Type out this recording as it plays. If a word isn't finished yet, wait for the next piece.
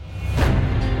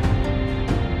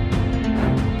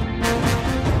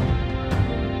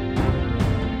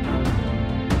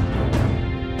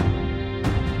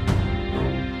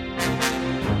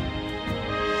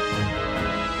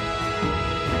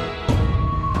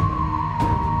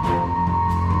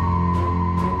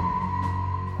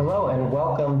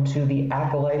to the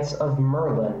Acolytes of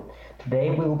Merlin. Today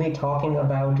we will be talking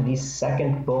about the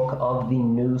second book of the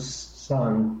New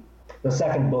Sun. The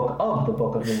second book of the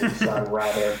Book of the New Sun,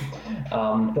 rather.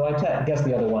 Though I guess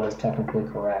the other one is technically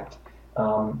correct.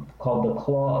 Called The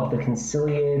Claw of the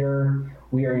Conciliator.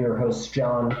 We are your hosts,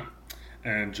 John.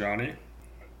 And Johnny.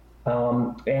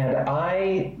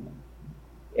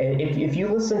 If you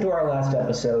listen to our last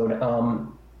episode,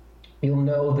 you'll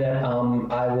know that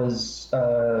I was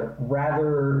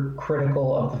rather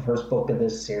critical of the first book of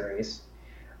this series.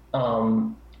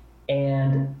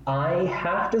 And I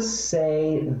have to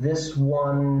say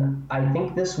I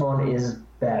think this one is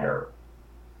better.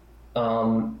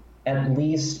 At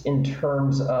least in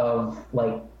terms of,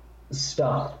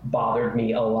 stuff bothered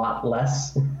me a lot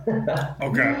less.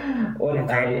 Okay.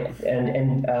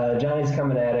 Johnny's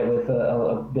coming at it with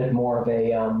a bit more of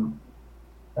a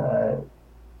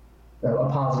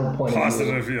positive point of view.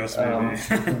 Positive, yes, maybe.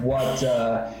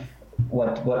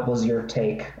 What was your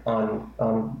take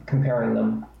on comparing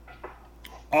them?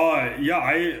 I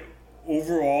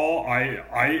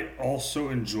also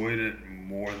enjoyed it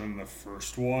more than the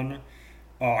first one.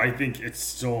 I think it's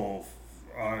still.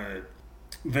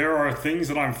 There are things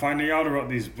that I'm finding out about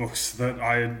these books that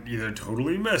I either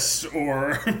totally missed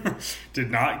or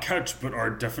did not catch, but are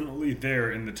definitely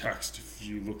there in the text if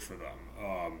you look for them.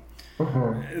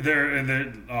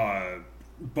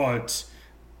 But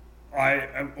I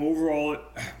am overall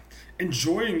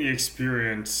enjoying the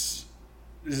experience.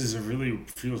 Feels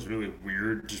really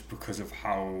weird just because of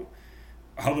how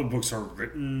the books are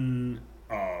written.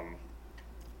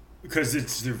 Because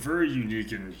they're very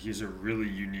unique, and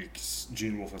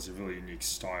Gene Wolfe has a really unique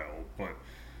style, but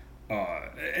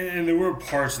and there were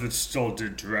parts that still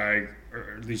did drag,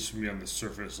 or at least for me on the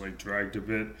surface, dragged a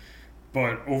bit,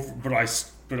 but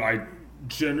I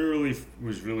generally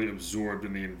was really absorbed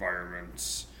in the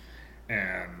environments,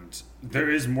 and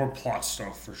there is more plot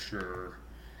stuff for sure.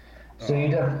 So you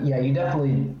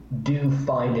definitely do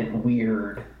find it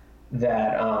weird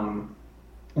that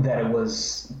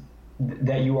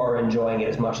that you are enjoying it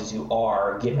as much as you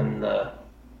are, given the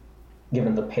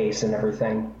pace and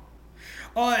everything.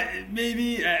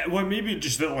 Maybe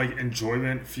just that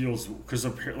enjoyment feels, because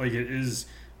apparently it is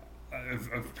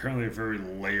apparently a very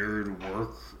layered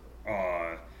work,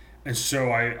 and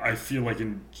so I feel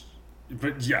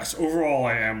but yes, overall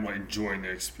I am enjoying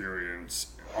the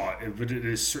experience, but it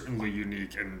is certainly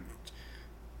unique and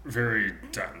very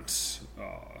dense.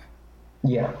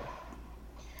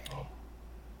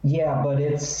 Yeah, but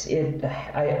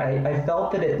I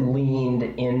felt that it leaned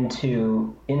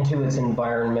into its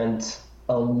environment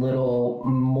a little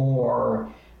more,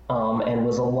 and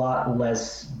was a lot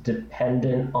less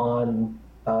dependent on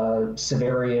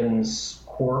Severian's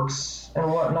quirks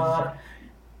and whatnot.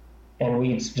 And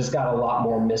we just got a lot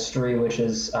more mystery, which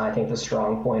is, I think, the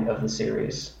strong point of the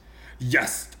series.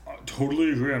 Yes, totally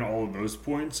agree on all of those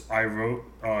points. I wrote,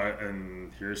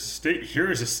 and here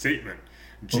is a statement.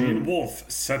 Gene Wolfe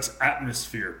sets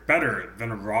atmosphere better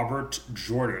than Robert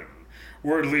Jordan,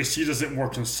 or at least he does it more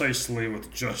concisely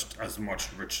with just as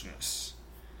much richness.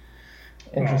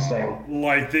 Interesting.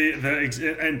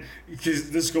 And because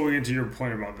this going into your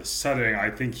point about the setting, I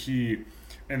think and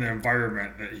the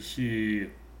environment, that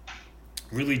he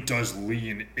really does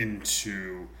lean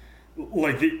into.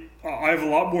 I have a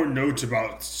lot more notes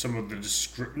about some of the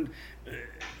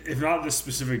if not the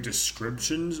specific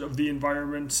descriptions of the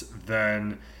environments,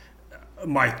 then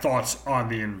my thoughts on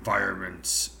the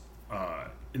environments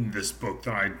in this book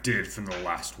than I did from the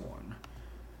last one.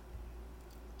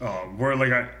 Go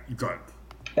ahead.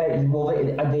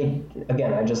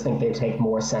 I just think they take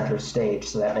more center stage,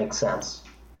 so that makes sense.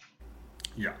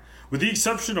 Yeah, with the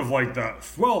exception of the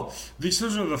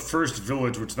exception of the first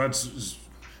village, which that's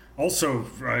also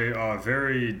a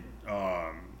very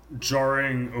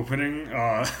jarring opening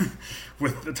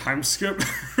with the time skip,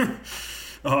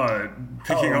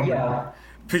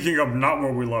 picking up not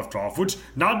where we left off, which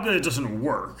not that it doesn't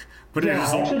work, but it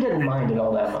is. I actually didn't mind it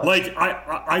all that much.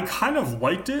 I kind of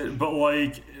liked it, but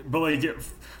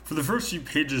for the first few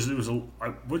pages, I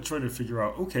was trying to figure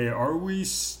out, okay, are we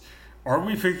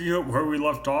picking up where we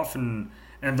left off, and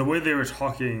the way they were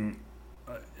talking,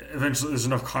 eventually there's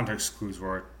enough context clues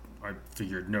where I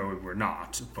figured no, we're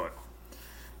not, but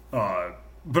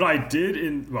I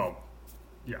did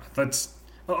that's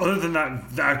other than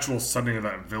that, the actual setting of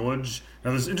that village.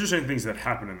 Now there's interesting things that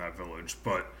happen in that village,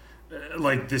 but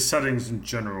the settings in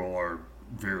general are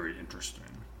very interesting.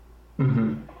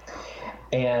 Mm-hmm.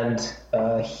 And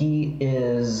he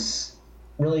is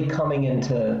really coming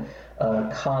into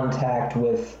contact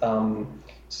with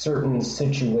certain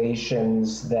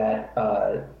situations that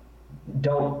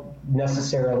don't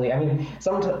necessarily. I mean,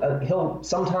 sometimes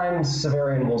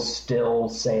Severian will still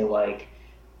say like,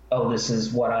 "Oh, this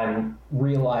is what I'm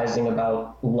realizing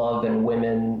about love and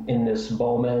women in this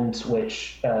moment,"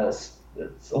 which it's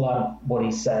a lot of what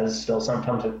he says still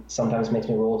sometimes makes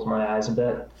me roll my eyes a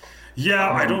bit. Yeah,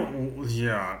 I Um, don't.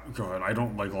 Yeah, go ahead. I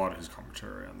don't like a lot of his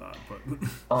commentary on that, but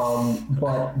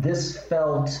but this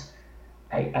felt.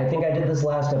 I think I did this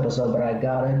last episode, but I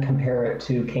gotta compare it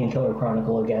to King Killer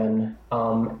Chronicle again.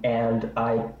 And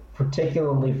I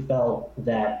particularly felt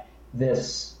that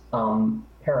this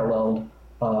paralleled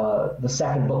the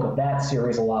second book of that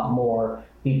series a lot more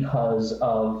because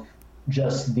of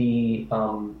just the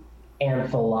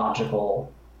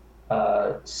anthological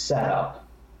setup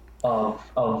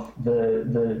of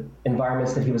the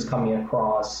environments that he was coming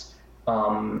across,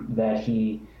 that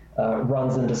he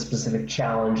runs into specific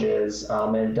challenges,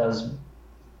 and it does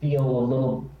feel a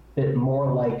little bit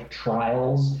more like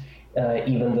trials,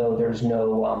 even though there's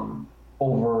no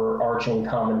overarching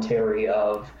commentary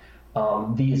of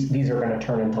these are going to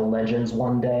turn into legends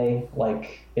one day,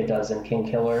 like it does in King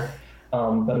Killer.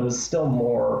 But it was still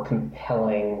more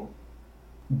compelling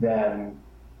than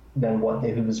what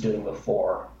he was doing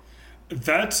before.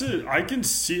 that's it. I can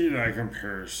see that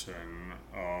comparison.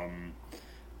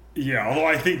 Yeah, although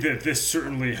I think that this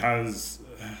certainly has.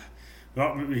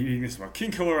 Not being this about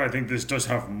King Killer, I think this does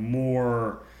have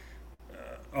more.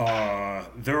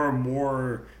 There are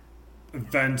more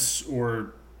events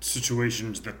or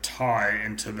situations that tie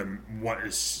into what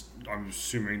is, I'm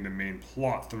assuming, the main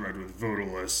plot thread with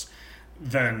Vodalis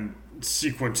than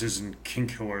sequences in King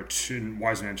Killer and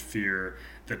Wise Man's Fear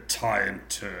that tie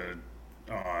into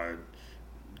uh,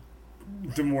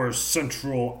 the more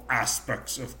central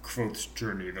aspects of Quoth's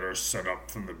journey that are set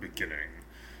up from the beginning.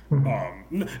 But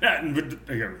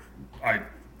again, I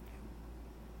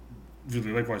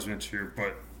really like Wise Man's Fear,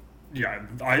 but yeah,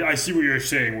 I see what you're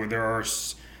saying, where there are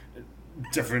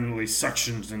definitely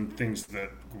sections and things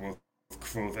that both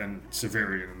Quoth and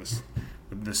Severian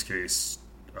in this case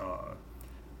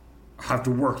have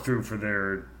to work through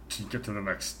to get to the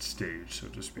next stage, so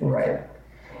to speak. Right.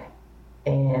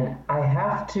 And I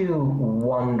have to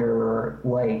wonder,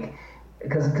 like,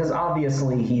 because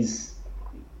obviously you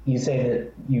say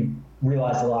that you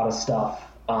realize a lot of stuff,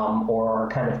 or are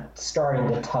kind of starting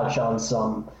to touch on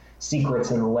some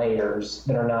secrets and layers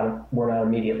that were not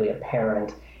immediately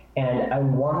apparent. And I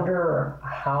wonder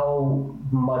how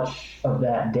much of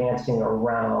that dancing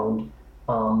around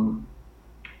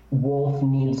Wolf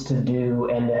needs to do,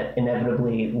 and that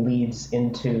inevitably leads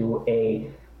into a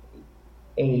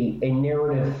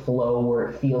narrative flow where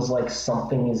it feels like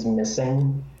something is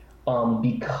missing,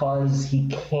 because he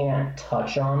can't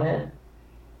touch on it,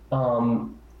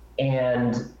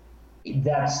 and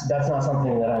that's not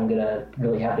something that I'm gonna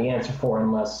really have the answer for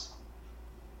unless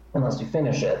you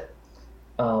finish it.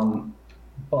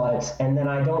 But and then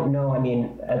I don't know. I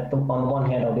mean, on the one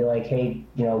hand, I'll be like, hey,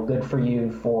 good for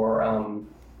you for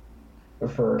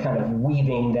kind of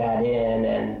weaving that in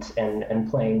and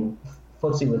playing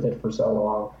footsie with it for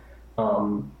so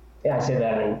long. Yeah, I say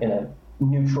that in a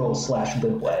neutral /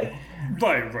 good way.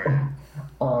 Right.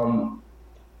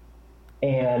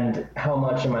 And how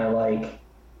much am I like?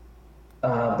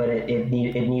 But it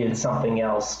needed something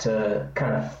else to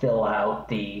kind of fill out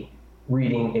the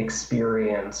reading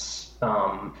experience,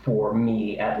 for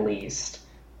me at least,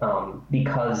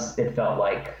 because it felt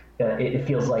like it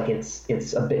feels like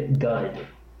it's a bit gutted,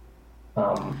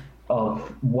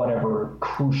 of whatever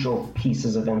crucial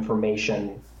pieces of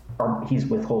information he's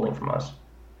withholding from us.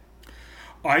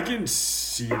 I can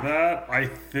see that. I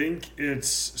think it's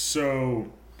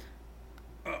so.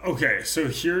 Okay, so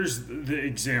here's the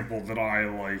example that I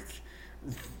like.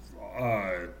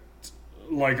 I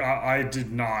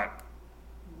did not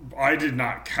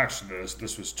catch this.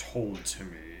 This was told to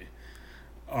me.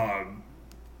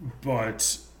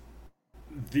 But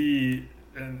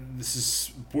and this is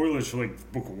spoilers for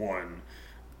like book one,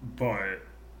 but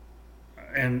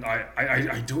and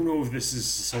I don't know if this is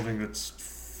something that's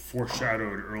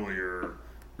foreshadowed earlier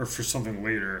or for something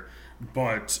later,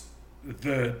 but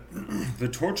the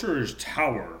Torturer's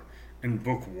Tower in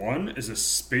book one is a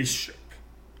spaceship.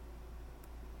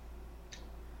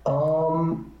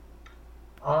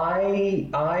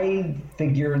 I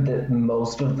figured that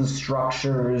most of the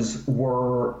structures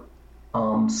were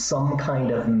some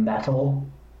kind of metal,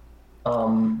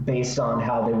 based on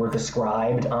how they were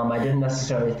described. I didn't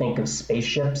necessarily think of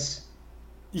spaceships.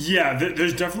 Yeah,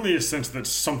 there's definitely a sense that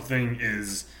something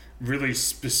is really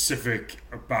specific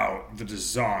about the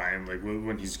design, like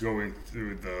when he's going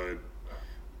through the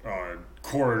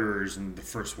corridors in the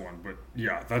first one. But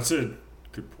yeah, that's a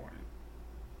good point.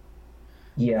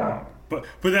 Yeah. But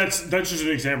that's just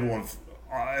an example of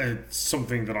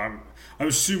something that I'm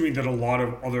assuming that a lot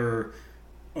of other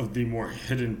of the more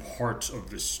hidden parts of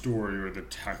the story or the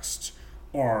text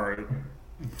are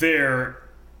there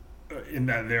in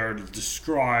that they are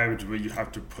described, but you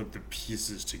have to put the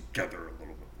pieces together a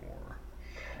little bit more.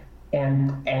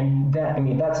 And that, I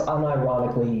mean, that's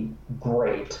unironically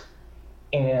great,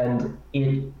 and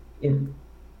it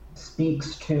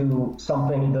speaks to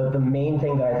something, the main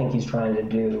thing that I think he's trying to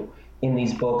do in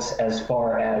these books as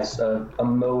far as a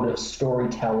mode of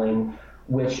storytelling,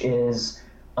 which is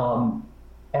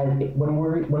and when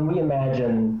we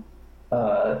imagine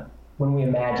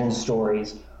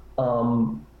stories,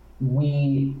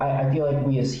 I feel like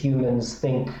we as humans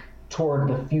think toward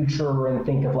the future and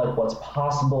think of like what's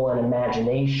possible and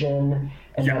imagination,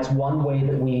 and that's one way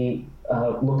that we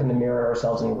look in the mirror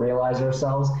ourselves and realize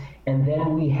ourselves. And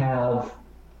then we have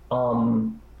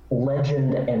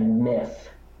legend and myth,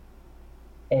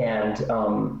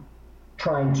 and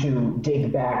trying to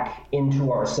dig back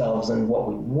into ourselves and what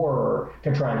we were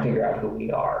to try and figure out who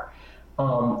we are.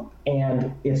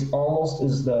 And it's almost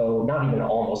as though, not even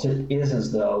almost, it is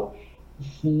as though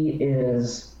he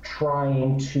is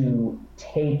trying to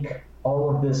take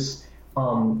all of this,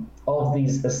 all of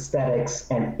these aesthetics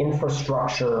and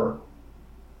infrastructure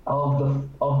of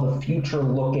the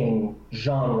future-looking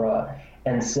genre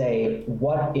and say,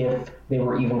 what if they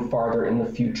were even farther in the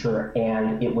future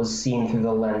and it was seen through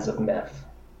the lens of myth?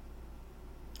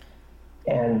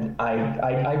 And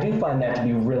I do find that to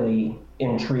be really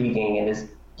intriguing, and is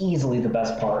easily the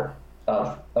best part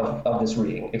of this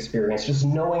reading experience, just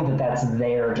knowing that that's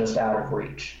there, just out of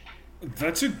reach.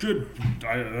 That's a good,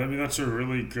 I mean, that's a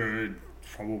really good,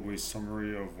 probably,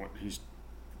 summary of what he's,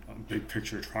 big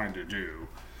picture, trying to do.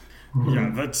 Mm-hmm.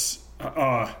 Yeah, that's,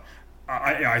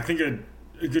 I think a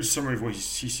good summary of what he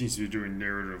seems to be doing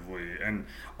narratively. And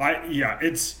I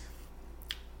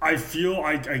feel,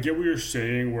 I get what you're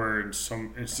saying, where in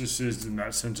some instances, in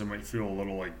that sense, I might feel a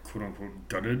little, like, quote unquote,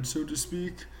 gutted, so to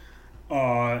speak.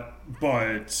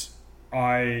 But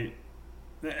I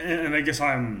guess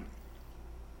to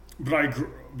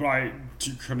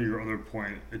kind of your other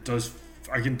point,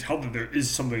 I can tell that there is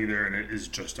something there, and it is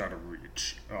just out of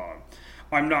reach.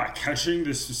 I'm not catching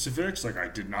the specifics, like I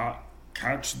did not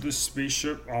catch this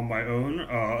spaceship on my own,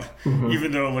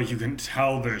 even though, like, you can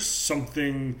tell there's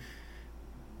something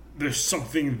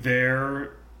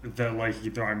there that, like,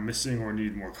 either I'm missing or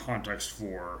need more context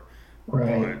for.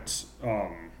 Right.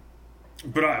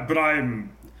 But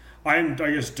I'm I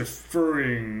guess,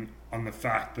 deferring on the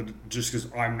fact that just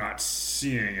because I'm not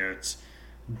seeing it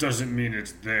doesn't mean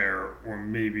it's there, or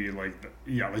maybe just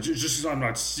because I'm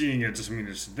not seeing it doesn't mean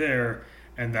it's there,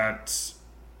 and that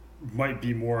might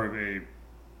be more of a,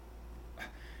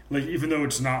 like, even though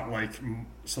it's not like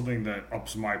something that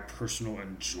ups my personal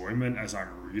enjoyment as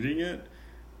I'm reading it,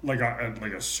 like at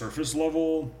like a surface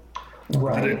level,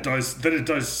 right. that it does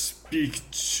speak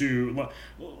to that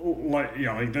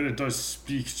it does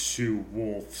speak to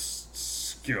Wolf's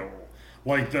skill.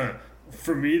 Like,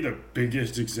 for me, the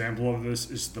biggest example of this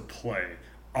is the play.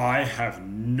 I have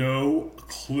no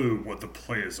clue what the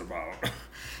play is about.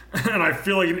 And I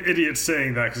feel like an idiot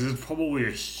saying that, because it's probably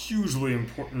a hugely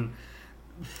important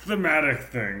thematic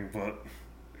thing, but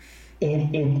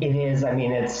it is. I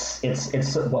mean, it's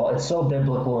so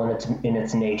biblical in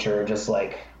its nature, just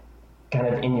like kind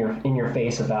of in your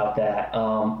face about that.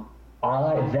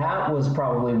 That was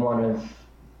probably one of,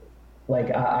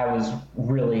 like, I was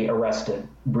really arrested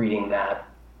reading that,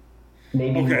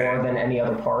 maybe more than any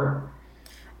other part.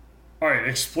 All right,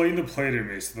 explain the play to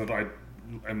me so that I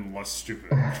am less stupid.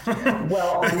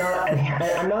 Well,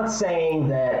 I'm not saying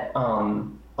that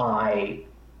I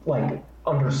like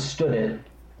understood it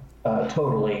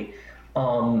totally,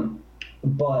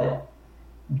 but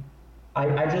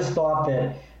I just thought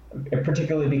that,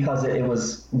 particularly because it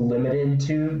was limited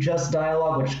to just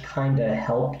dialogue, which kind of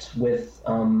helped with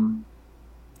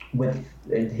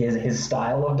his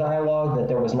style of dialogue, that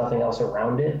there was nothing else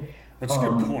around it. That's a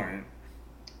good point.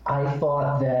 I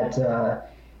thought that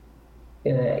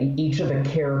each of the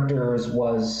characters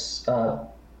was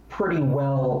pretty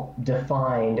well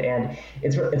defined, and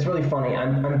it's really funny.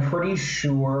 I'm pretty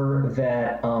sure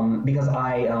that because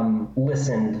I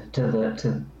listened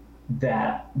to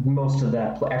that most of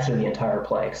that play, actually the entire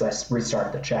play, because I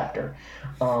restarted the chapter,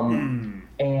 and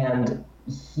I'm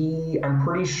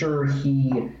pretty sure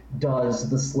he does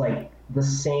this, like, the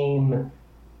same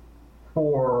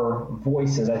 4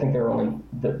 voices. I think there are only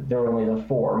the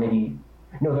 4, maybe.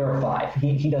 No, there are 5.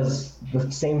 He does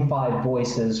the same 5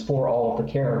 voices for all of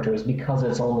the characters because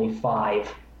it's only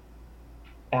 5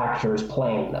 actors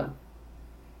playing them.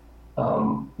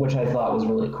 which I thought was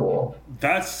really cool.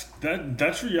 That's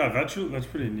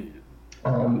pretty neat.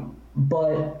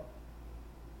 But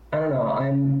I don't know.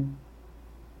 I'm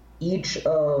each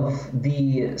of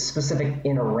the specific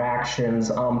interactions.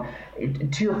 To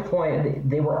your point,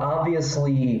 they were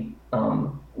obviously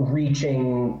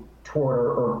reaching toward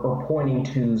or pointing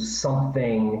to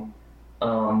something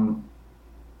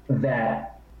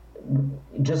that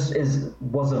just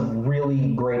was of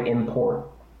really great import.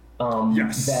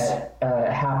 Yes. That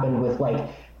happened with like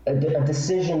a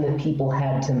decision that people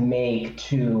had to make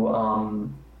to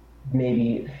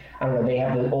maybe, I don't know, they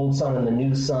have the old sun and the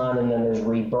new sun, and then there's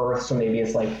rebirth. So maybe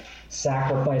it's like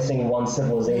sacrificing one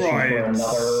civilization for Right.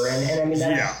 another. And I mean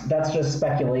Yeah. that's just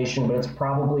speculation, but it's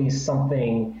probably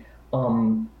something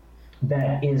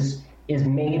that is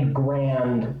made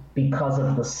grand because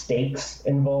of the stakes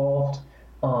involved.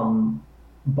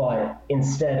 But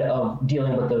instead of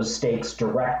dealing with those stakes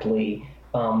directly,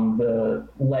 the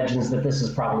legends that this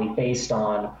is probably based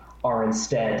on are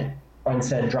instead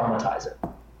dramatizing.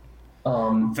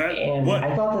 That And what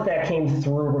I thought that came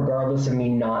through regardless of me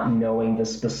not knowing the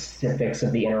specifics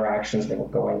of the interactions that were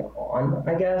going on,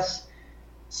 I guess.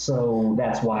 So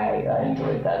that's why I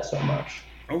enjoyed that so much.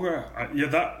 Okay, yeah,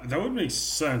 that would make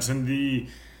sense, and the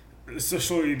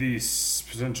especially the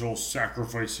potential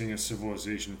sacrificing a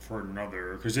civilization for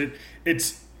another, because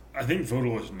it's I think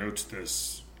Vodalus notes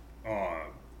this uh,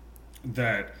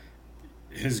 that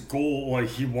his goal, like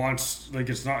he wants, like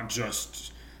it's not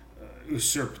just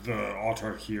usurp the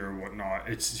autarky or whatnot.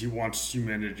 It's he wants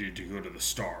humanity to go to the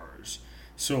stars.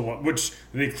 So, which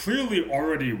they clearly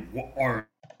already are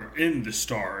in the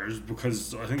stars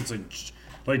because I think it's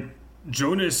like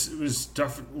Jonas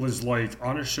was like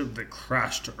on a ship that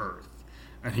crashed to Earth,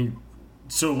 and he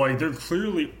so like they're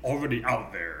clearly already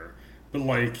out there, but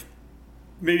like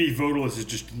maybe Vodalus is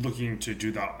just looking to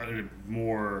do that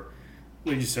more,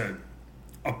 like you said,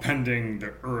 appending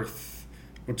the Earth,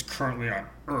 what's currently on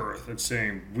Earth, and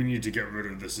saying we need to get rid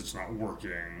of this, it's not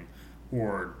working,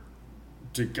 or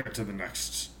to get to the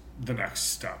next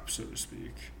step, so to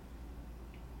speak.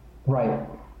 Right.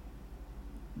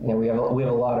 Yeah, we have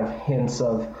a lot of hints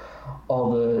of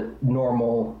all the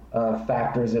normal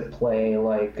factors at play,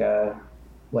 like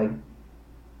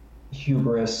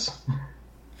hubris,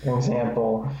 for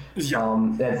example.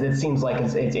 Yeah, That it seems like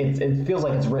it feels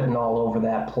like it's written all over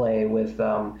that play with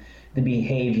the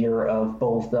behavior of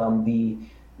both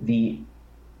the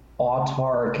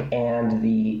autark and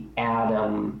the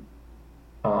Adam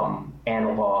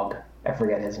analog. I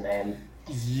forget his name.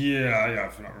 yeah.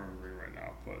 If I'm not remembering right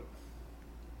now,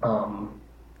 but Um,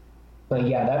 but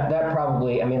yeah, that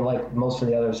probably, I mean, like most of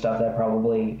the other stuff, that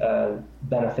probably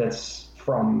benefits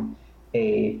from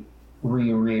a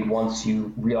reread once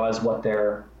you realize what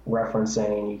they're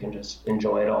referencing, and you can just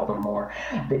enjoy it all the more.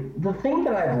 The thing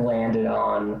that I've landed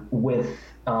on with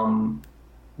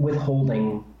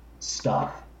withholding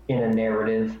stuff in a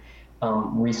narrative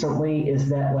recently is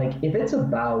that, like, if it's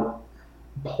about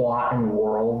plot and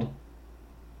world,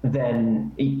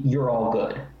 then you're all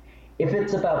good. If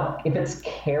it's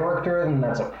character, then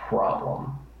that's a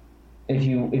problem. If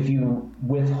you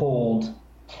withhold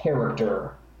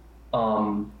character,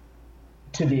 um,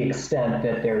 to the extent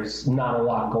that there's not a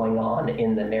lot going on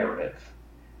in the narrative,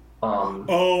 um,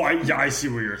 oh, I see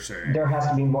what you're saying. there has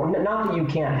to be more. Not that you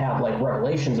can't have like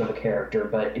revelations of a character,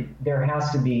 but there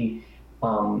has to be.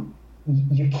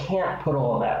 You can't put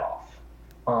all of that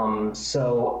off.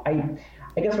 So I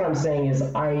guess what I'm saying is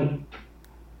I'm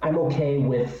okay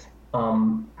with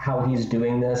how he's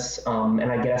doing this, and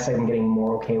I guess I'm getting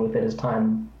more okay with it as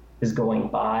time is going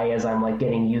by, as I'm like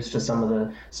getting used to some of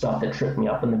the stuff that tripped me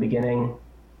up in the beginning.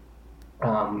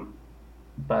 Um,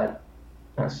 but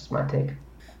that's just my take.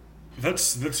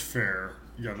 That's fair.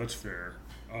 Yeah, that's fair.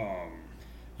 Um,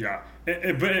 yeah,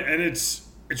 but it's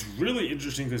really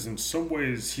interesting because in some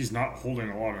ways he's not holding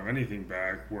a lot of anything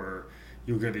back. Where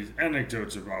you'll get these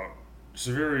anecdotes about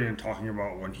Severian talking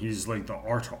about when he's like the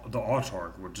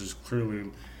autarch, which is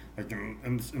clearly like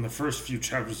in the first few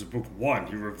chapters of book one,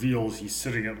 he reveals he's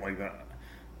sitting at like that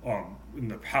in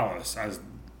the palace as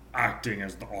acting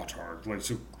as the autarch. Like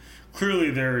so,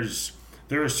 clearly there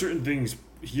are certain things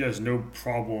he has no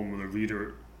problem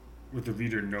with the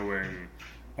reader knowing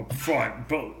up front,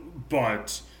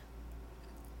 but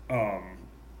um,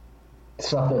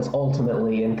 Stuff that's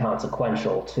ultimately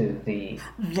inconsequential to the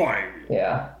right,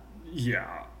 yeah.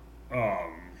 yeah,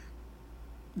 um,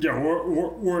 yeah,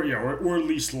 or at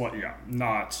least like yeah,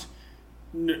 not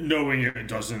knowing it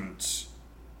doesn't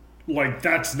like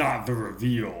that's not the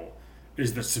reveal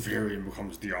is that Severian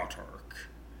becomes the autarch.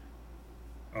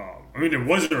 I mean, it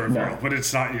was a reveal, No. but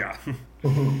it's not. Yeah,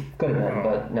 Could have been,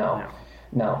 but no, Yeah.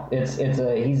 no. It's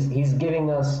a he's giving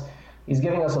us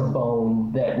a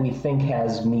bone that we think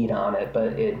has meat on it,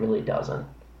 but it really doesn't.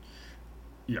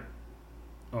 Yeah.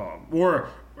 Or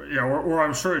yeah, or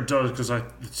I'm sure it does because it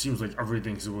seems like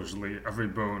everything supposedly every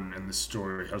bone in the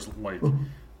story has like a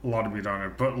lot of meat on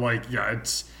it. But like yeah,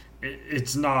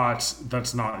 it's not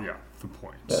that's not yeah the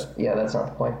point. But yeah, that's not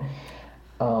the point.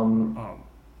 Um, Um,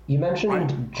 you I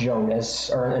mentioned Jonas,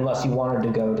 or unless you wanted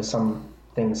to go to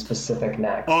something specific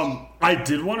next. I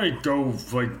did want to go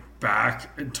like back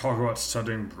and talk about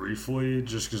setting briefly,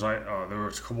 just because I there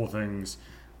was a couple things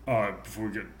before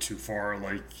we get too far.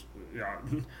 Like yeah,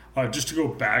 just to go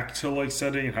back to like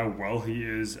setting and how well he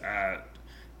is at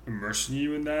immersing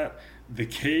you in that. The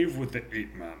cave with the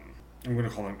ape men. I'm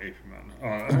gonna call them ape men.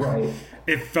 Right.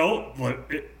 It felt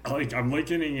like I'm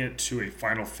likening it to a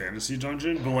Final Fantasy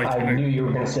dungeon, but like I knew you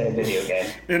were going to say a video game.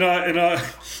 in a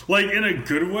like in a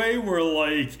good way where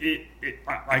like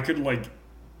I could like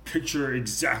picture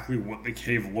exactly what the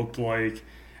cave looked like,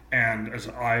 and as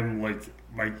I'm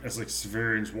as like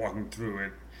civilians walking through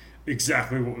it,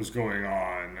 exactly what was going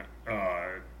on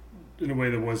in a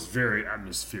way that was very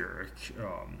atmospheric,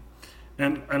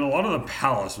 and a lot of the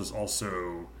palace was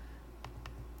also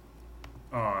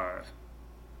uh,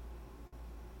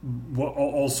 what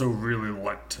also really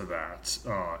led to that.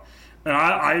 And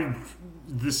I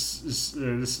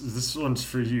this one's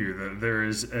for you. That there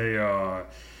is a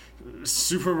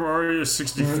Super Mario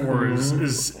 64 in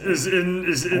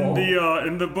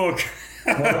the book.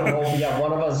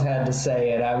 One of us had to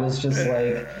say it. I was just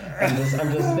like, I'm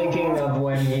just thinking of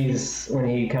when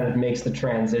he kind of makes the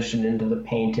transition into the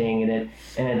painting, and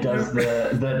it does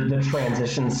the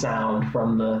transition sound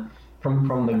from the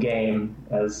game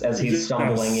as he's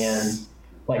stumbling in,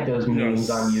 like those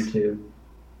memes on YouTube.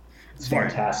 It's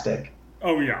fantastic.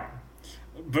 Oh yeah,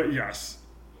 but yes,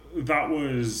 that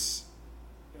was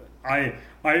I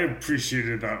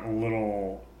appreciated that a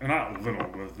little, not a little,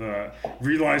 with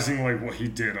realizing like what he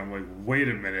did. I'm like, wait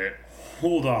a minute,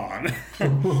 hold on.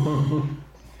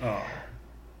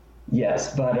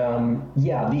 Yes, but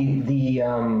yeah, the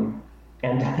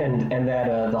and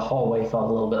that the hallway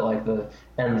felt a little bit like the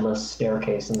endless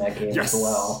staircase in that game as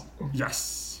well.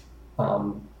 Yes.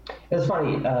 It was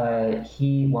funny.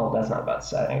 That's not about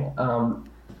setting.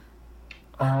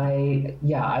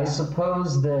 I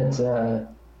suppose that.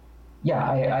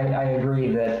 I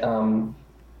agree that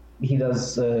he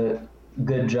does a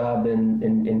good job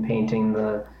in painting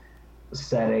the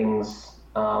settings.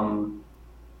 I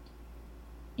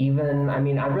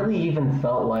really even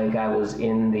felt like I was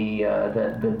in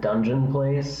the dungeon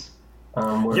place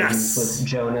where he's with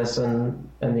Jonas and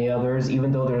the others,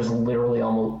 even though there's literally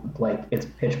almost like it's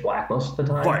pitch black most of the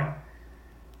time.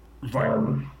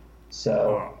 Right.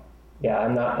 So yeah,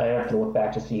 I have to look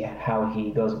back to see how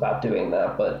he goes about doing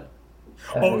that, but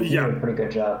he did a pretty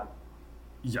good job.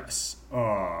 Yes.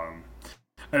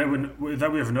 And with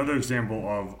that we have another example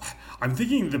of. I'm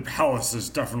thinking the palace is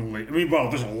definitely. I mean, well,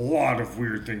 there's a lot of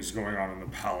weird things going on in the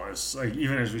palace, like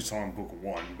even as we saw in book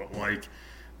one. But like,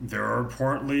 there are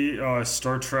apparently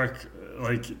Star Trek.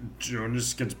 Like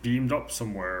Jonas gets beamed up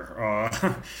somewhere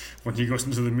when he goes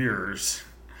into the mirrors.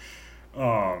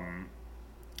 So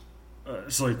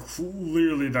like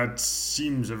clearly that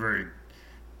seems a very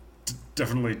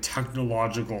definitely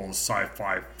technological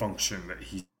sci-fi function that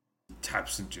he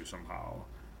taps into somehow.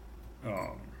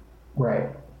 Right.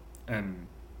 And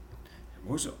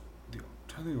what was it? The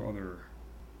other.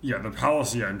 Yeah, the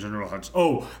palace. Yeah, in general had.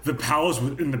 Oh, the palace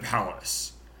within the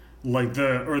palace, like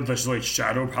the like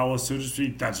shadow palace, so to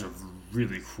speak. That's a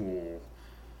really cool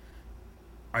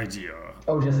idea.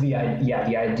 Oh, just the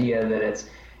idea that it's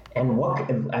and I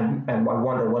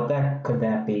wonder what that could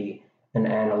that be an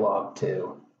analog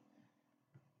to.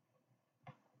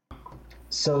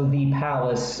 So the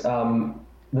palace,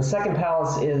 the second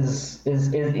palace is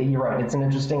you're right. It's an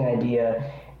interesting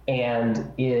idea, and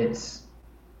it's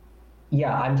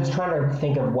I'm just trying to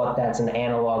think of what that's an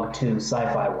analog to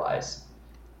sci-fi wise.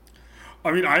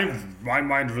 I mean, my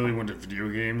mind really went to video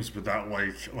games, but that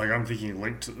like I'm thinking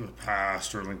Link to the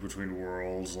Past or Link Between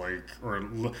Worlds, a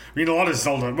lot of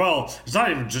Zelda. Well, it's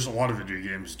not even just a lot of video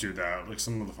games do that, like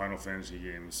some of the Final Fantasy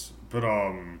games, but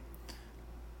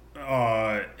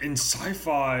in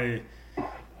sci-fi,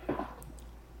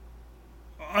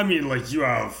 I mean, like you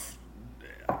have.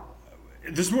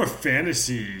 There's more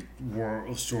fantasy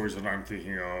world stories that I'm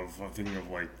thinking of. I'm thinking of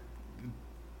like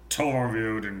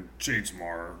Telemarviod and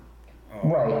Jadesmar.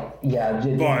 Right. Yeah.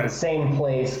 But, the same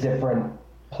place, different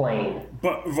plane.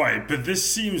 But this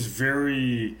seems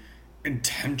very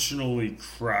intentionally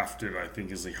crafted. I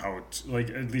think is like how it's like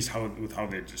at least how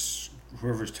they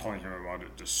whoever's telling him about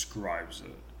it describes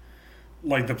it.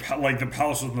 Like the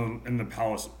palace in the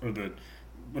palace, or the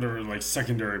whatever, like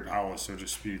secondary palace, so to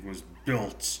speak, was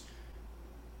built.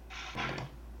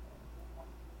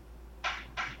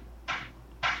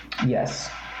 Yes.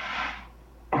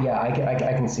 Yeah, I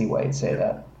can see why you'd say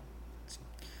that.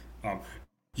 Um,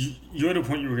 you had a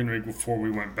point you were going to make before we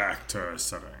went back to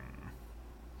setting.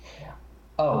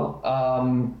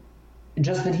 Oh,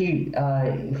 just that he,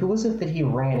 who was it that he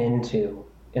ran into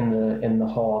in the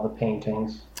hall of the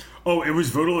paintings? Oh, it was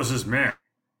Vodalus's man.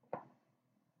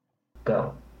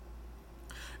 Go.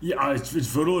 Yeah, it's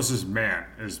Vodalus's man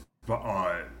is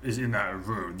in that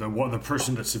room. The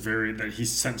person that he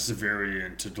sent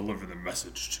Severian to deliver the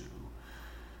message to.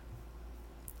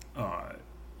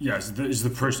 Yes, is the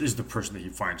person that he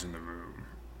finds in the room.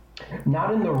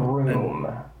 Not in the room.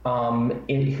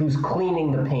 Who's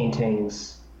cleaning the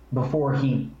paintings before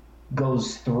he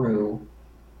goes through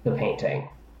the painting.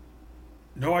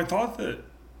 No, I thought the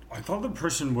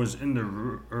person was in the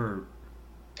room.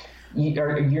 Are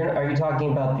you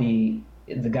talking about the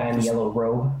guy in the yellow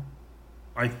robe?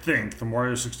 I think the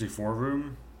Mario 64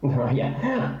 room.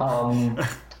 Yeah.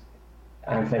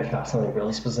 I'm thinking about something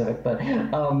really specific, but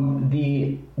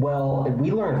we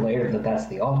learned later that that's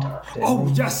the altar. Oh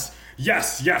we? Yes.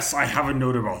 I have a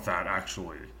note about that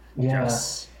actually. Yeah.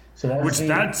 Yes. So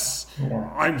that's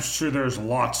I'm sure there's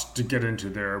lots to get into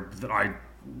there.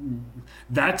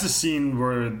 That's a scene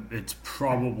where it's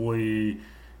probably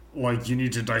like you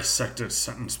need to dissect it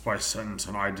sentence by sentence,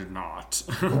 and I did not.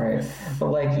 Right,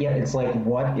 but it's like,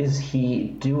 what is he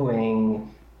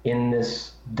doing in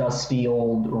this dusty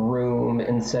old room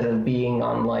instead of being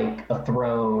on like a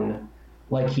throne,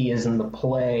 like he is in the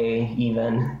play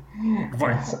even?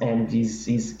 Right. And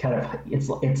he's kind of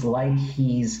it's like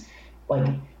he's like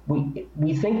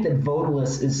we think that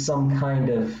Vodalus is some kind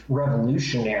of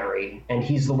revolutionary and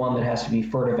he's the one that has to be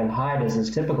furtive and hide as is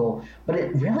typical, but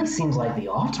it really seems like the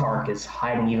Autarch is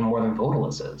hiding even more than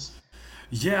Vodalus is.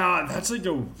 Yeah, that's like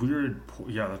a weird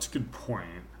yeah, that's a good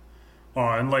point.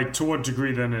 And like, to what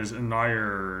degree then is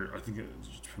Anir? I think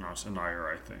it's pronounced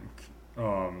Anir. I think,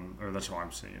 or that's how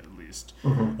I'm saying it at least.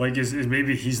 Mm-hmm. Like, is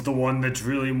maybe he's the one that's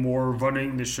really more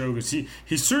running the show, because he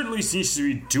certainly seems to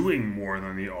be doing more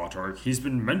than the Autarch. He's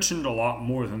been mentioned a lot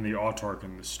more than the Autarch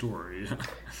in the story.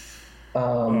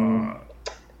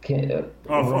 Father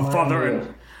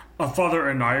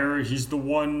Anir. He's the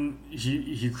one.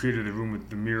 He created the room with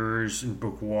the mirrors in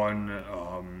book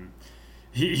one.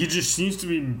 He just seems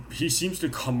to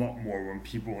come up more when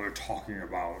people are talking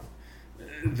about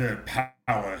the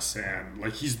palace, and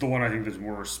like he's the one I think that's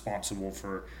more responsible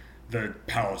for the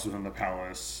palace within the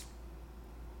palace.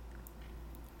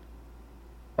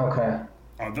 Okay.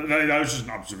 That was just an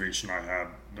observation I had,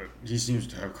 that he seems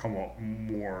to have come up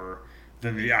more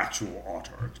than the actual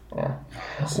Autarch. Yeah.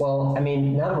 Well, I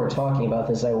mean, now that we're talking about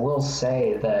this, I will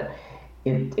say that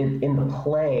it in the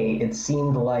play, it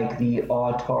seemed like the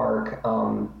Autarch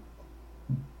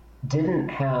didn't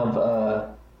have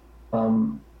a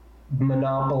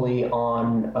monopoly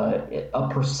on a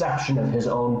perception of his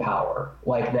own power.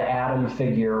 Like the Adam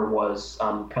figure was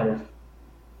kind of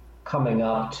coming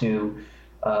up to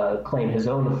claim his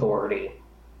own authority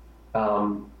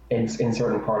in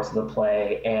certain parts of the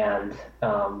play, and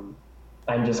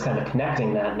I'm just kind of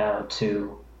connecting that now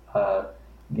to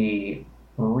the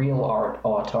real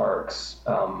Autarch's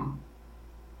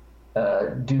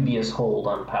dubious hold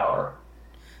on power.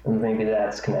 And maybe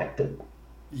that's connected.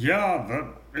 Yeah,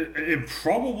 it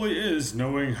probably is,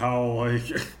 knowing how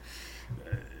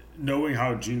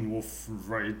Gene Wolfe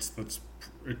writes.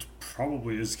 It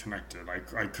probably is connected. I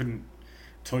couldn't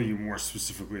tell you more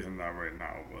specifically than that right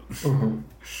now, but mm-hmm.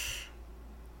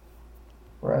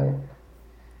 Right.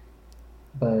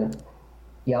 But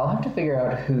yeah, I'll have to figure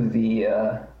out who the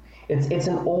it's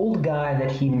an old guy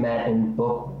that he met in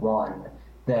book one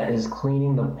that is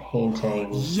cleaning the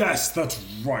paintings. Yes, that's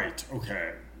right.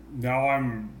 Okay, now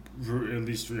I'm at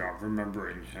least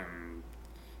remembering him.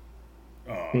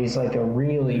 He's like a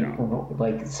really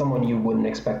like someone you wouldn't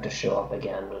expect to show up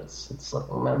again, but it's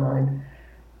slipping my mind.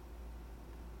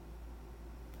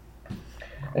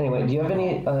 Anyway, do you have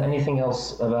anything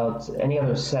else about any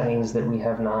other settings that we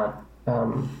have not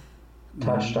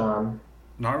touched on?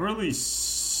 Not really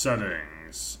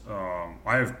settings. I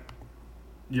have,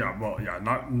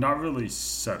 not really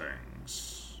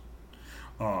settings.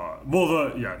 Not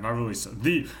really.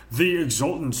 The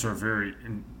Exultants are very,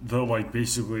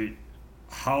 basically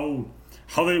how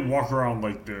they walk around,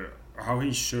 like how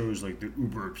he shows like the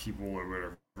Uber people or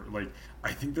whatever. Like,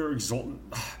 I think they're Exultant.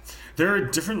 There are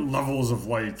different levels of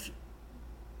like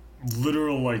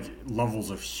literal like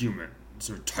levels of humans humans,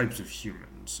 or types of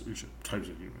humans. Types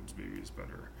of humans maybe is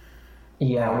better.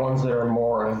 Yeah, ones that are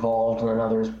more evolved than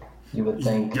others, you would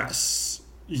think. Yes.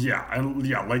 Yeah, and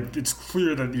yeah, like it's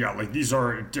clear that yeah, like these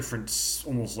are different,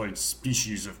 almost like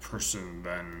species of person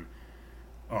than,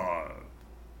 uh,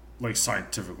 like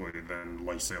scientifically than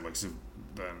like say like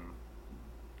than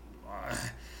uh,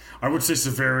 I would say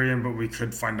Severian, but we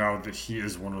could find out that he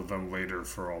is one of them later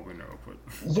for all we know. But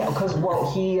Yeah, because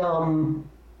well, he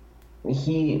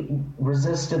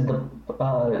resisted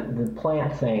the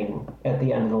plant thing at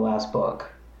the end of the last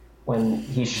book when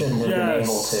he shouldn't have been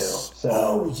able to. yes. So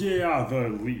Oh yeah, the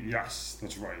lead. Yes,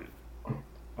 that's right.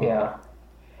 yeah,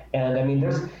 and I mean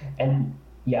and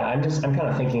yeah, I'm kind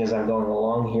of thinking as I'm going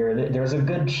along here that there's a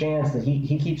good chance that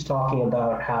he keeps talking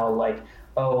about how like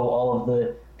all of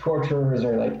the torturers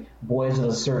are like boys of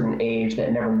a certain age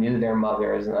that never knew their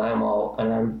mothers, and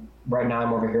I'm right now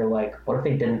I'm over here like, what if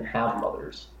they didn't have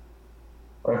mothers?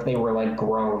 Or if they were like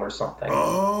grown or something.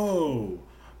 Oh,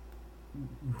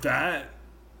 that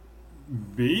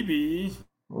maybe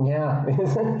Yeah,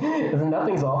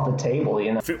 nothing's off the table,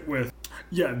 you know. fit with.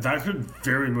 Yeah, that could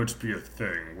very much be a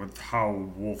thing with how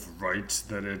Wolf writes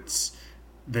that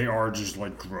they are just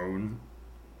like grown,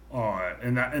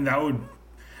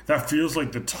 that feels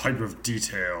like the type of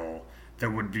detail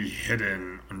that would be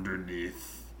hidden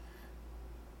underneath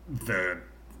the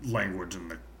language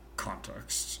and the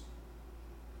context.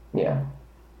 Yeah.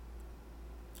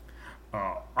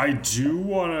 I do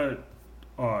want to.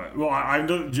 Well, I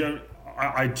know.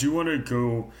 I do want to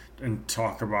go and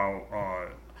talk about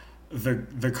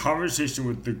the conversation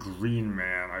with the Green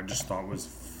Man. I just thought was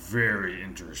very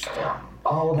interesting.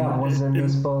 Oh, that was in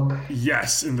this book.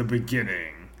 Yes, in the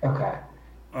beginning. Okay.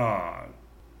 Uh,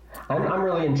 I'm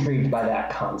really intrigued by that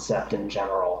concept in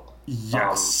general.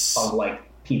 yes. Of like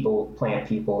plant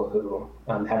people who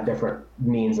have different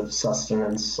means of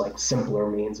sustenance, like simpler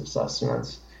means of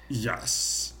sustenance.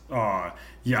 Yes.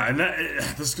 Yeah, and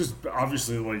this goes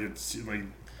obviously like it's like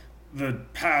the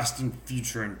past and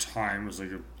future and time is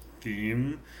like a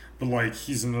theme, but like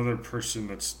he's another person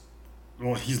that's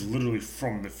well, he's literally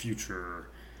from the future.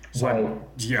 So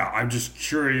Right. I'm just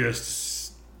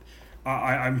curious.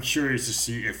 I'm curious to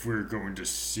see if we're going to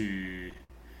see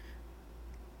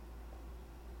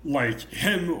like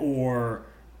him or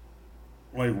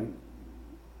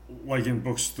like in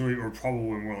books 3 or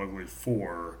probably more likely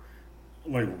 4,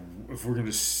 like if we're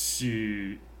gonna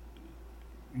see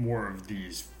more of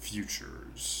these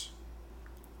futures.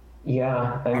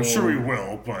 Yeah, I I'm mean, sure we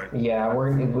will, but yeah,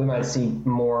 we might see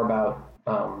more about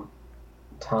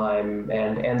time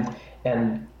and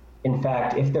in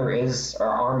fact, if there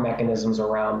are mechanisms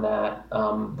around that,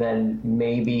 then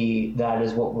maybe that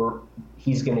is what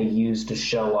he's going to use to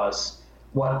show us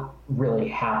what really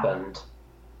happened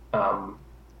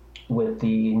with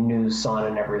the new sun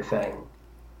and everything.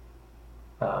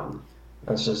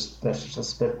 That's just a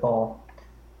spitball.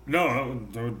 no,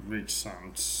 that would make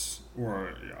sense.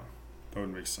 Or yeah, that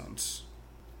would make sense.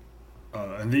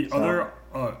 And the So, other,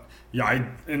 yeah,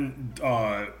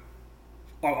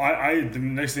 the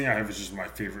next thing I have is just my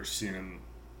favorite scene, and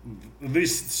at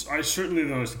least I certainly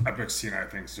the most epic scene I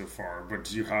think so far. But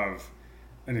do you have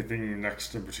anything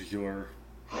next in particular?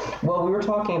 well, we were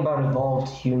talking about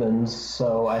evolved humans,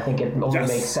 so I think it only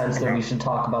makes Yes. sense that Okay. we should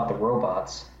talk about the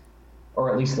robots, or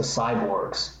at least the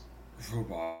cyborgs.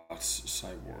 Robots,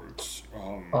 cyborgs.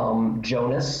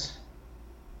 Jonas,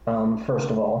 first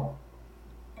of all.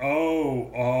 Oh,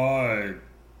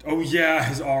 oh yeah,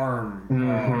 his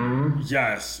arm.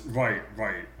 Yes, right.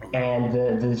 Okay. And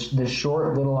the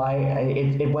short little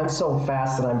it went so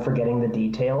fast that I'm forgetting the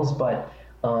details, but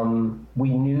we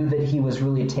knew that he was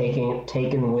really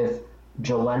taken with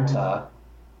Jolenta,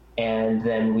 and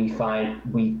then we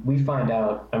find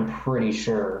out, I'm pretty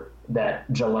sure,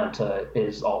 that Jolenta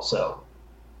is also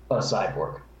a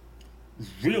cyborg.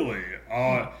 Really?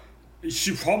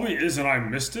 She probably is, and I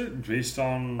missed it based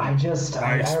on I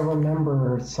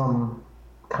remember some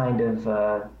kind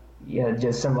of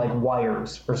just some like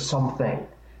wires or something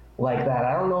like that.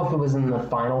 I don't know if it was in the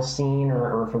final scene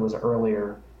or if it was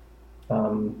earlier.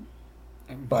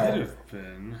 It might But have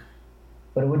been.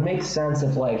 it would make sense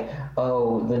if like,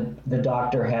 oh, the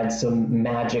doctor had some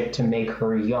magic to make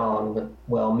her young.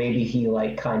 Well, maybe he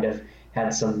like kind of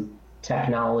had some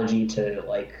technology to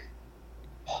like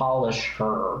polish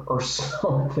her or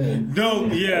something. No,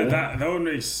 yeah, that would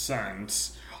make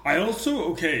sense. I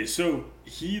also so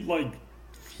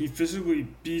he physically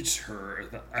beats her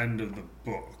at the end of the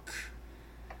book.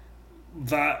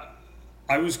 That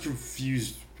I was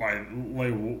confused by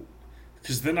like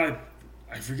because then I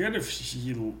forget if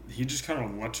he just kind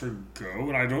of lets her go,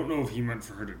 and I don't know if he meant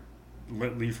for her to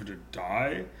leave her to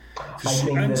die. I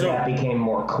think that became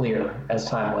more clear as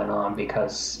time went on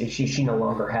because she no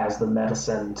longer has the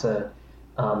medicine to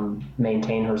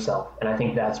maintain herself, and I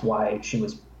think that's why she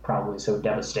was probably so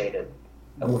devastated.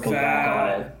 Looking back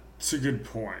on it, that's a good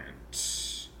point.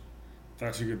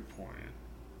 That's a good point.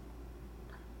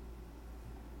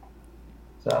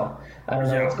 So I don't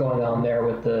know what's going on there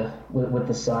with the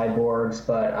cyborgs,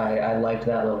 but I liked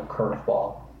that little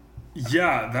curveball.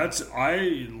 Yeah,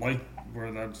 I like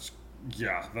where that's.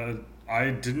 Yeah, that I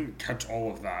didn't catch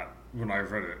all of that when I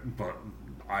read it, but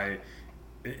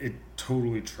it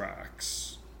totally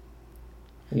tracks.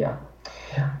 Yeah.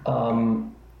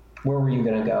 Where were you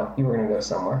gonna go? You were gonna go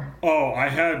somewhere. Oh, I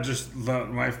had just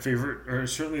my favorite, or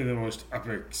certainly the most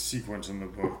epic sequence in the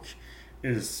book,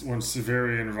 is when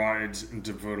Severian rides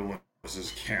into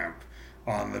Votilus's camp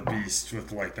on the beast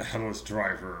with like the headless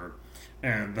driver,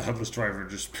 and the headless driver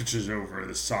just pitches over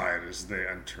the side as they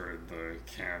enter the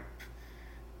camp,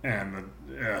 and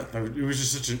it was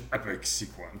just such an epic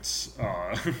sequence,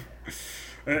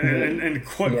 and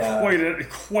quite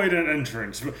an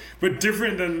entrance, but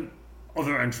different than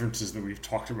other entrances that we've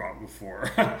talked about before.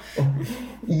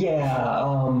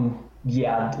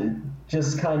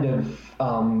 Just kind of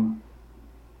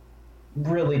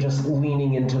really just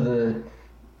leaning into the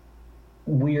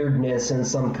weirdness and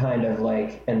some kind of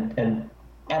like an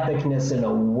epicness in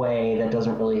a way that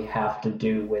doesn't really have to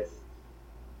do with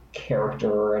character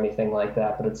or anything like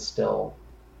that, but it's still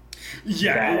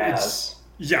badass.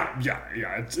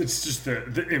 It's just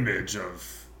the image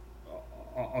of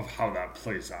how that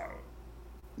plays out.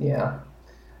 Yeah,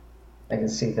 I can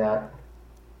see that.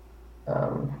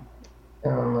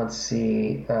 Let's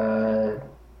see.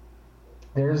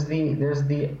 There's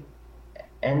the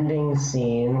ending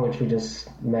scene, which we just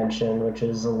mentioned, which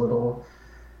is a little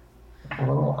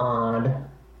odd.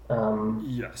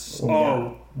 Yes.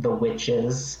 The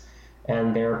witches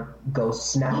and their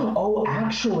ghosts now. Oh,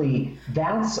 actually,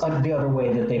 that's the other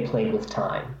way that they played with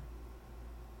time.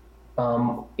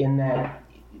 In that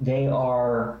they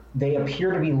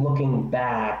appear to be looking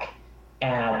back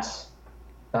at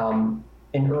an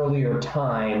earlier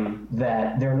time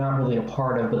that they're not really a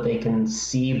part of, but they can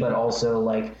see, but also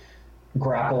like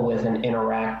grapple with and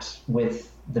interact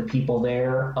with the people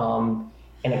there.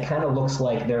 And it kind of looks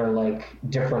like they're like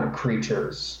different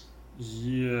creatures.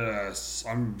 Yes,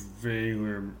 I'm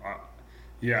vaguely.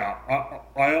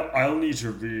 I'll need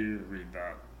to reread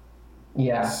that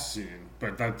scene,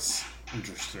 but that's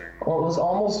interesting. Well, it was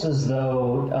almost as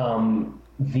though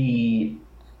the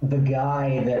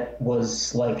guy that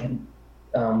was like in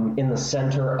the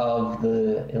center of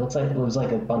it looks like it was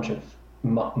like a bunch of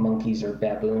monkeys or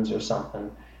baboons or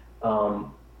something, and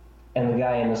the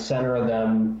guy in the center of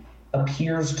them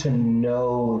appears to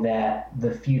know that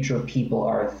the future people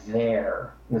are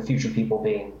there, the future people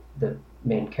being the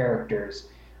main characters,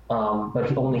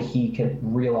 but only he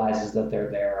realizes that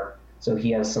they're there, so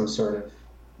he has some sort of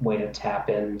way to tap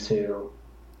into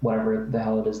whatever the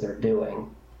hell it is they're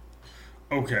doing.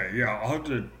 Okay, yeah, I'll have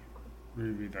to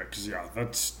reread that,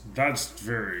 because that's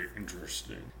very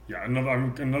interesting. Yeah,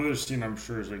 another scene I'm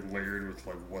sure is like layered with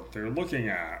like what they're looking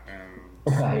at, and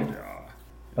right.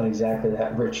 What exactly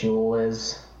that ritual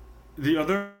is. The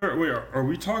other are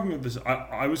we talking about this?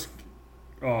 I was,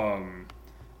 I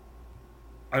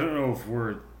don't know if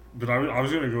we're, but I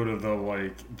was gonna go to the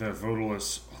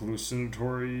Vodalus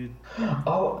hallucinatory.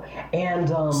 Oh, and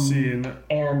scene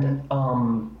and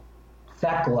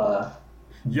Thekla.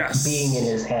 Yes. Being in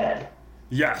his head.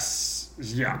 Yes.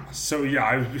 Yeah. So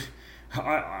yeah,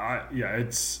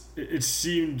 it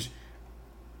seemed.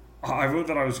 I wrote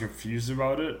that I was confused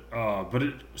about it, but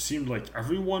it seemed like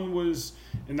everyone was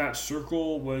in that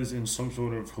circle was in some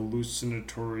sort of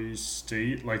hallucinatory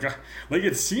state. Like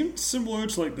it seemed similar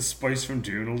to like the spice from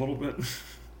Dune a little bit.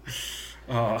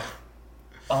 I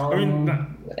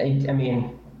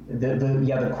mean,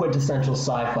 the quintessential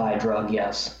sci-fi drug,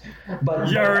 yes. But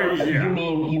you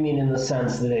mean in the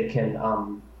sense that it can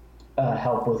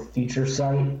help with future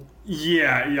sight?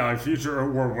 Yeah, future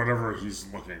or whatever he's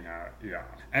looking at. Yeah,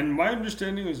 and my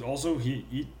understanding is also he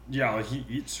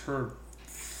eats her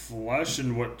flesh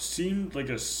in what seemed like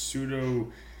a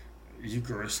pseudo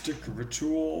Eucharistic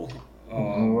ritual.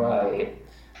 Right.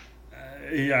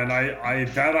 Yeah, and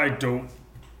I don't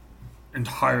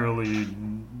entirely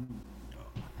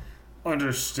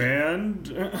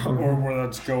understand or where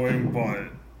that's going, but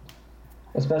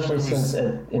especially since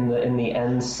in the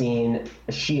end scene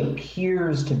she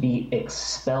appears to be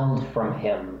expelled from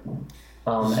him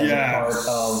as a part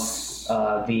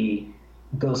of the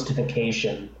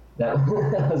ghostification that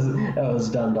was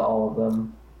done to all of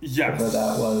them. Yes. Whatever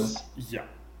that was. Yeah.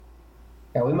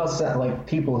 Yeah, we must sound like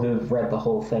people who've read the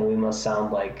whole thing. We must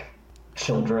sound like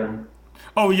children.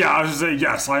 Oh yeah, I was gonna say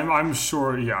yes. I'm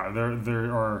sure. Yeah,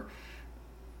 there are.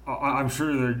 I'm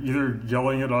sure they're either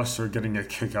yelling at us or getting a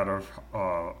kick out of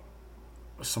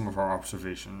some of our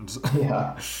observations.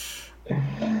 Yeah.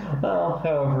 Well,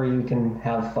 however you can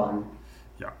have fun.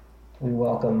 Yeah. We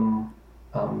welcome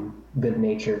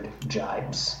good-natured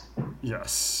jibes.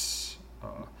 Yes.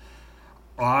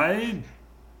 I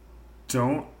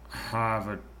don't have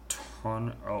a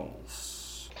ton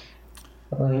else.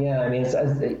 Yeah, I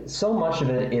mean, so much of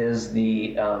it is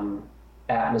the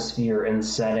atmosphere and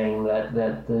setting that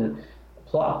the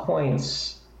plot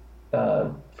points,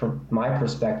 from my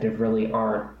perspective, really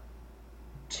aren't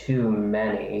too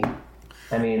many.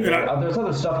 I mean, there's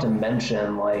other stuff to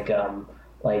mention, like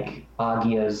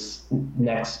Agia's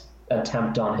next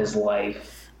attempt on his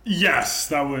life. Yes,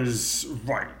 that was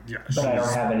right. Yes, but I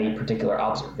don't have any particular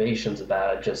observations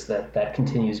about it. Just that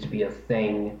continues to be a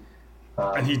thing.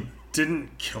 And he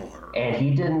didn't kill her. And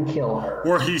he didn't kill her.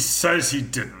 Or he says he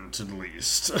didn't, at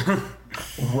least.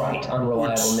 Right,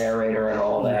 unreliable narrator and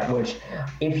all that, which,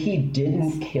 if he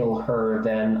didn't kill her,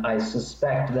 then I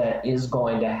suspect that is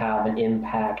going to have an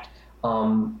impact,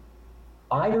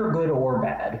 either good or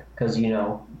bad, because,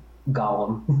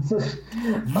 Gollum.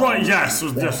 Right, yes,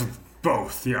 yes,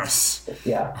 both, yes.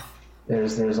 Yeah,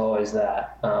 there's always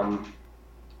that,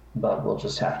 but we'll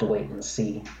just have to wait and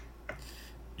see.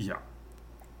 Yeah.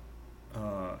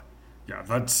 Yeah,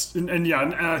 that's and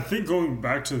I think going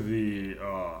back to the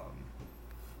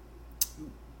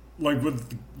like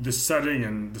with the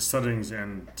settings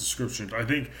and descriptions, I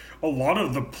think a lot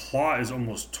of the plot is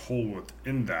almost told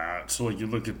within that. So like you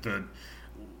look at the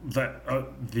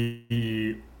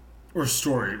or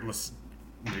story,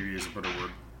 maybe is a better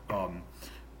word,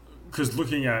 because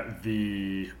looking at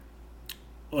the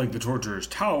torturer's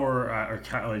tower or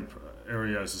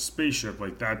area as a spaceship,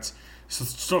 like that's. So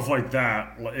stuff like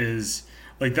that is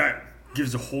like that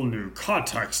gives a whole new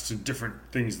context to different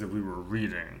things that we were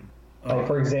reading. Like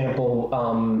for example,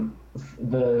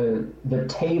 the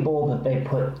table that they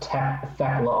put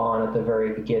Thekla on at the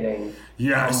very beginning,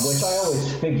 yes, which I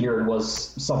always figured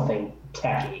was something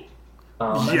techie.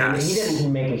 Yes. I mean, he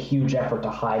didn't make a huge effort to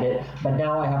hide it, but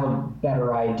now I have a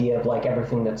better idea of like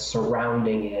everything that's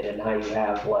surrounding it and how you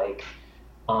have like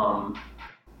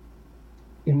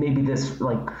maybe this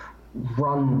like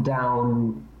run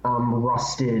down,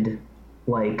 rusted,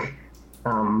 like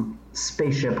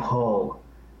spaceship hull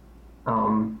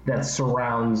that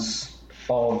surrounds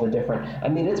all the different. I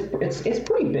mean, it's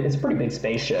pretty big. It's a pretty big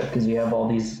spaceship because you have all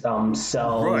these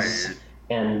cells, right,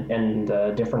 and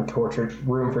different torture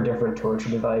room for different torture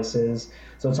devices.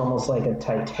 So it's almost like a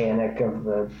Titanic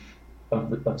of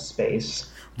space.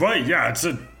 Right. Yeah, it's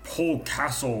a whole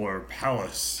castle or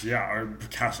palace. Yeah, or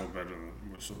castle better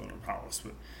than a palace,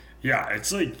 but. Yeah,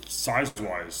 it's like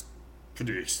size-wise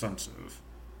pretty extensive.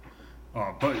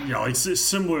 But yeah, like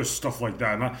similar stuff like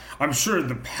that. And I'm sure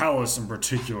the palace in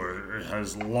particular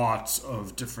has lots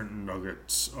of different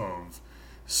nuggets of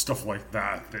stuff like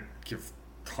that give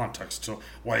context to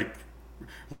like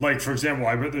for example,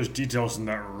 I bet there's details in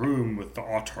that room with the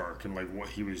autarch and like what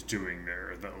he was doing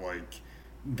there that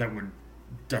would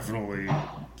definitely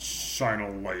shine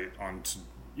a light onto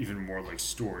even more like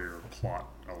story or plot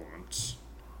elements.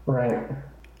 Right.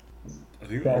 I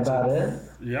think that's about it.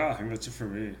 Yeah, I think that's it for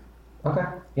me. Okay.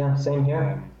 Yeah, same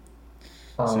here.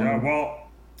 So yeah, well,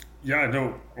 yeah,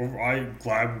 no, I'm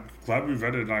glad we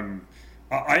read it.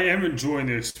 I am enjoying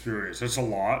the experience. It's a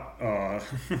lot.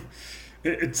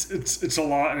 It's a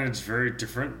lot, and it's very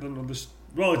different than others.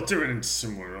 Well, it's different and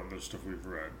similar to other stuff we've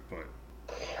read, but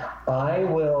I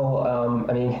will.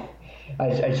 I mean,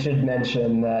 I should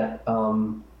mention that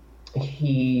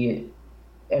he.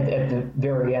 At the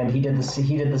very end, he did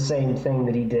the same thing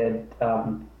that he did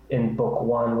in book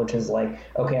one, which is like,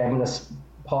 okay, I'm going to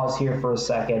pause here for a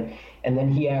second, and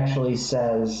then he actually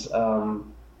says,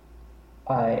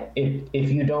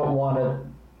 if you don't want to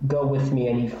go with me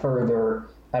any further,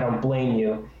 I don't blame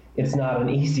you. It's not an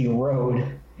easy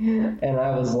road. And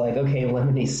I was like, okay,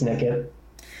 Lemony Snicket.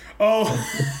 Oh,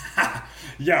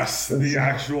 yes,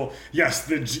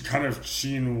 the kind of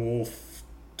Gene Wolfe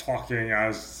talking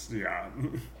as, yeah.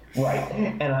 Right.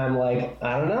 And I'm like,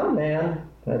 I don't know, man.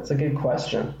 That's a good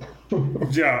question.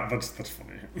 Yeah, that's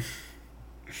funny.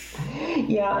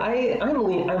 Yeah,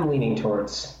 I'm leaning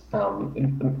towards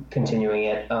continuing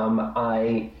it.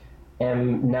 I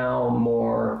am now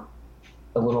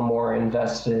a little more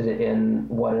invested in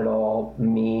what it all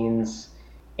means,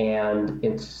 and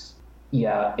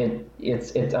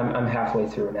I'm halfway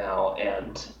through now,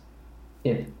 and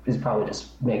it is probably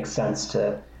just makes sense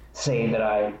to say that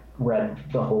I read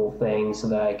the whole thing so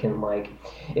that I can like,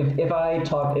 if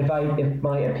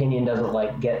my opinion doesn't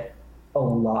like get a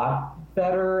lot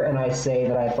better and I say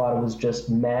that I thought it was just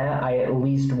meh, I at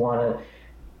least want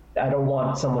to. I don't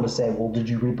want someone to say, "Well, did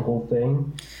you read the whole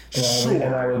thing?"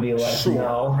 And I would be like,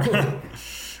 "No."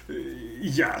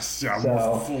 Yes, yeah, So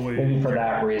more fully. maybe for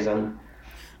that reason.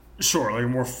 Sure, like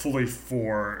more fully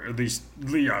for at least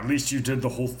you did the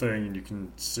whole thing, and you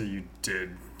can say you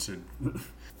did to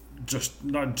just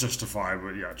not justify,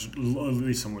 but yeah, at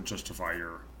least somewhat justify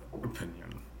your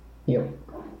opinion. Yep.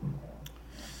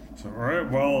 So, all right,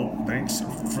 well, thanks.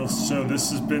 So this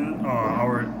has been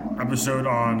our episode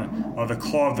on The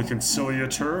Claw of the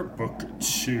Conciliator, Book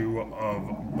 2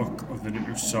 of Book of the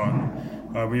New Sun.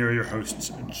 We are your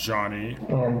hosts, Johnny.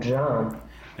 And John.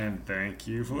 And thank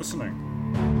you for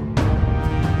listening.